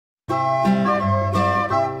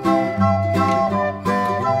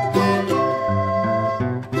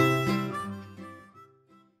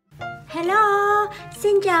Hello,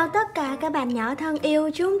 xin chào tất cả các bạn nhỏ thân yêu.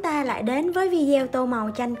 Chúng ta lại đến với video tô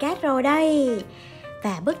màu tranh cát rồi đây.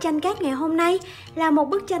 Và bức tranh cát ngày hôm nay là một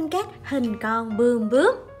bức tranh cát hình con bướm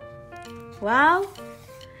bướm. Wow.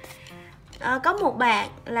 Có một bạn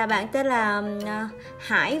là bạn tên là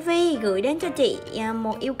Hải Vi gửi đến cho chị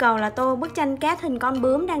một yêu cầu là tô bức tranh cát hình con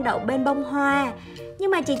bướm đang đậu bên bông hoa.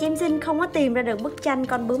 Nhưng mà chị Chim Xinh không có tìm ra được bức tranh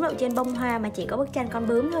con bướm đậu trên bông hoa, mà chỉ có bức tranh con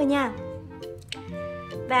bướm thôi nha.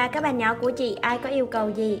 Và các bạn nhỏ của chị ai có yêu cầu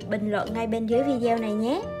gì bình luận ngay bên dưới video này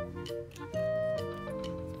nhé.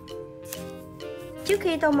 Trước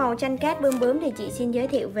khi tô màu tranh cát bướm bướm thì chị xin giới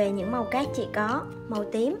thiệu về những màu cát chị có. Màu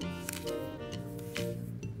tím,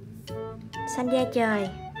 xanh da trời,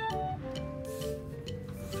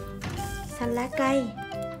 xanh lá cây,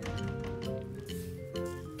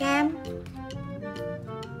 cam,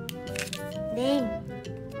 đen,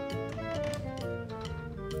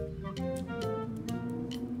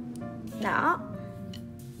 đỏ,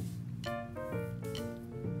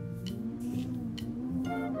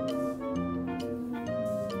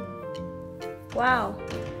 wow,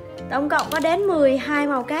 tổng cộng có đến 12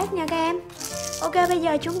 màu cát nha các em. Ok, bây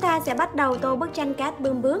giờ chúng ta sẽ bắt đầu tô bức tranh cát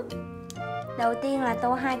bướm bướm. Đầu tiên là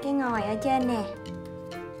tô hai cái ngòi ở trên nè.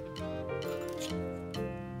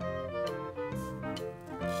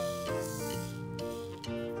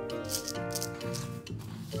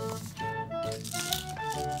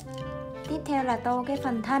 Tiếp theo là tô cái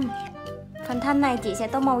phần thân. Phần thân này chị sẽ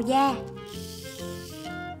tô màu da.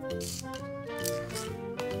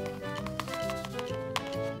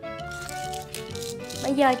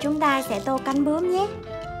 Bây giờ chúng ta sẽ tô cánh bướm nhé.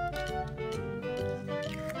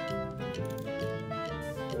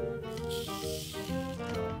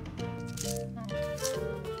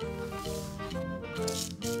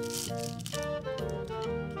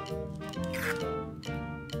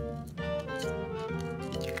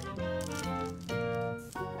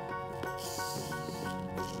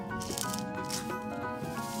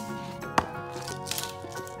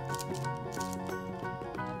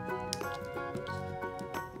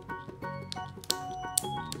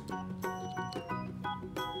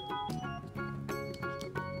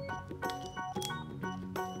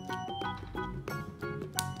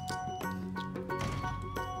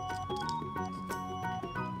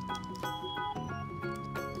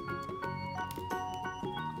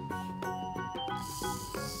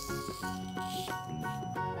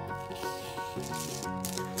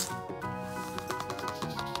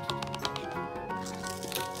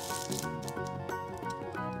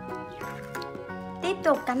 Tiếp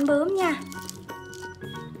tục cánh bướm nha.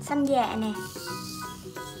 Xanh dạ nè.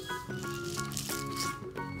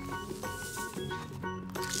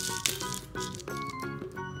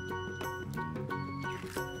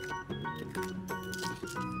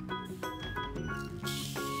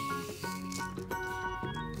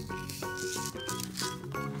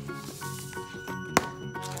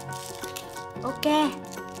 Ok.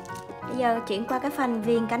 Bây giờ chuyển qua cái phần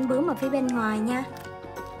viền cánh bướm ở phía bên ngoài nha.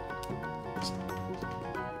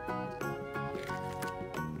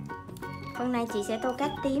 Phần này chị sẽ tô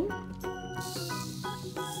cát tím.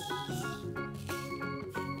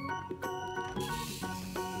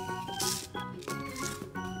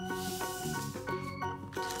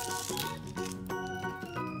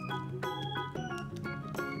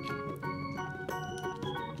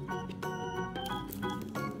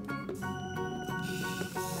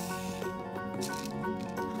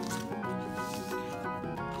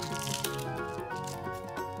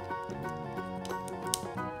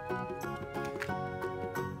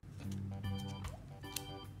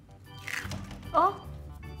 Ố,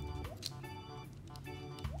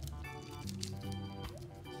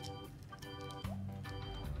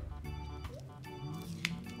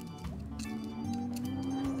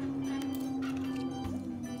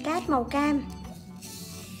 cát màu cam.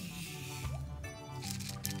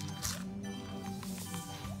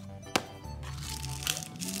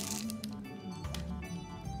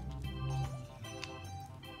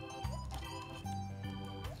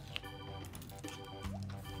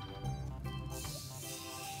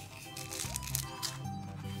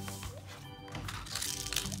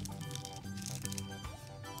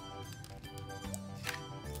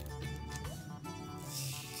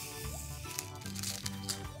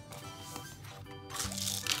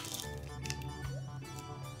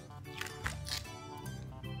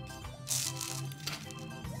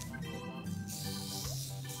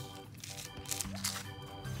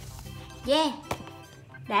 Yeah,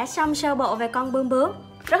 đã xong sơ bộ về con bướm bướm.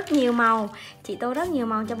 Rất nhiều màu. Chị tô rất nhiều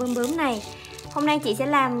màu cho bướm bướm này. Hôm nay chị sẽ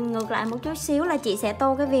làm ngược lại một chút xíu, là chị sẽ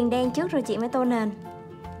tô cái viền đen trước rồi chị mới tô nền.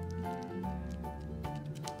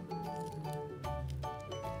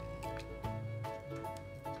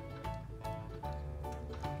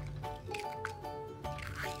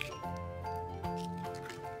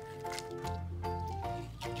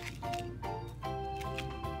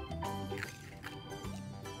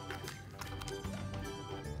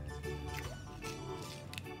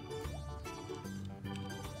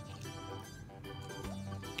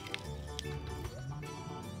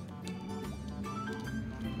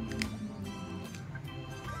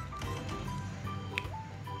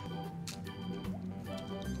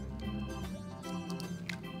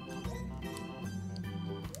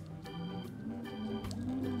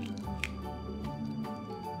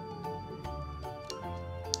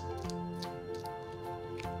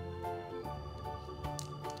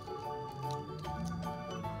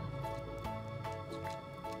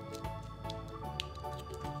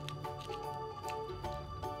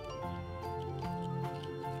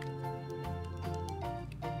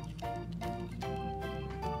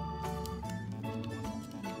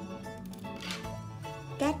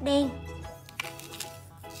 Cát đen.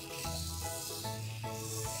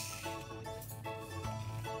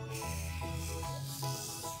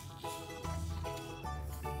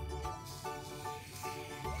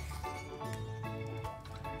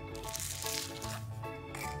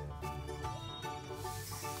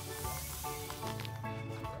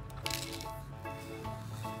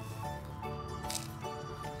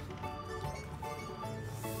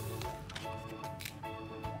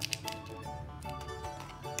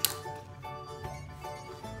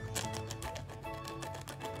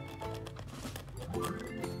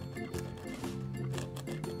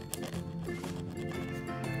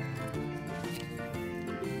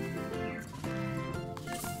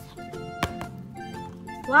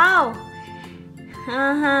 Wow,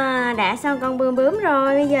 đã xong con bướm bướm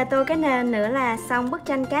rồi. Bây giờ tô cái nền nữa là xong bức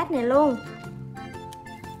tranh cát này luôn.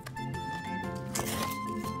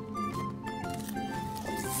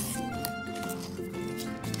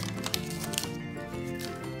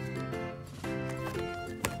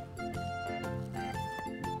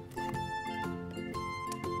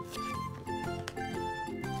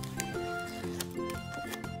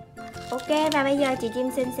 Ok, và bây giờ chị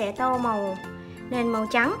Chim Xinh sẽ tô nền màu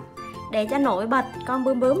trắng để cho nổi bật con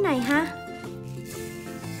bướm bướm này ha,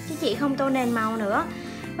 chứ chị không tô nền màu nữa.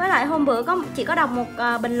 Với lại hôm bữa chị có đọc một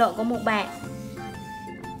bình luận của một bạn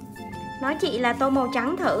nói chị là tô màu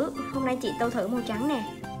trắng thử. Hôm nay chị tô thử màu trắng nè.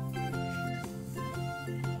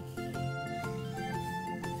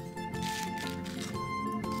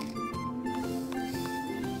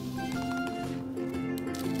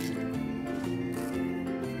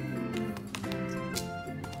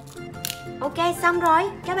 Ok, xong rồi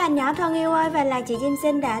các bạn nhỏ thân yêu ơi, và là chị Chim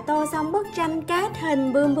Xinh đã tô xong bức tranh cát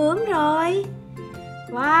hình bướm bướm rồi.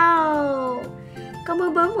 Wow, con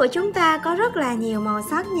bướm bướm của chúng ta có rất là nhiều màu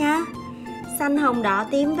sắc nha. Xanh, hồng, đỏ,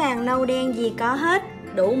 tím, vàng, nâu, đen gì có hết,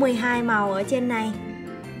 đủ 12 màu ở trên này.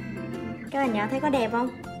 Các bạn nhỏ thấy có đẹp không?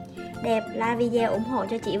 Đẹp, like video ủng hộ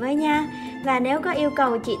cho chị với nha. Và nếu có yêu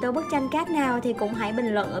cầu chị tô bức tranh cát nào thì cũng hãy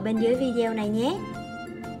bình luận ở bên dưới video này nhé.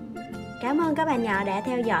 Cảm ơn các bạn nhỏ đã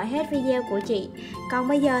theo dõi hết video của chị. Còn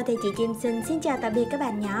bây giờ thì chị Chim Xinh xin chào tạm biệt các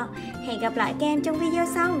bạn nhỏ. Hẹn gặp lại các em trong video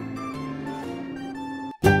sau.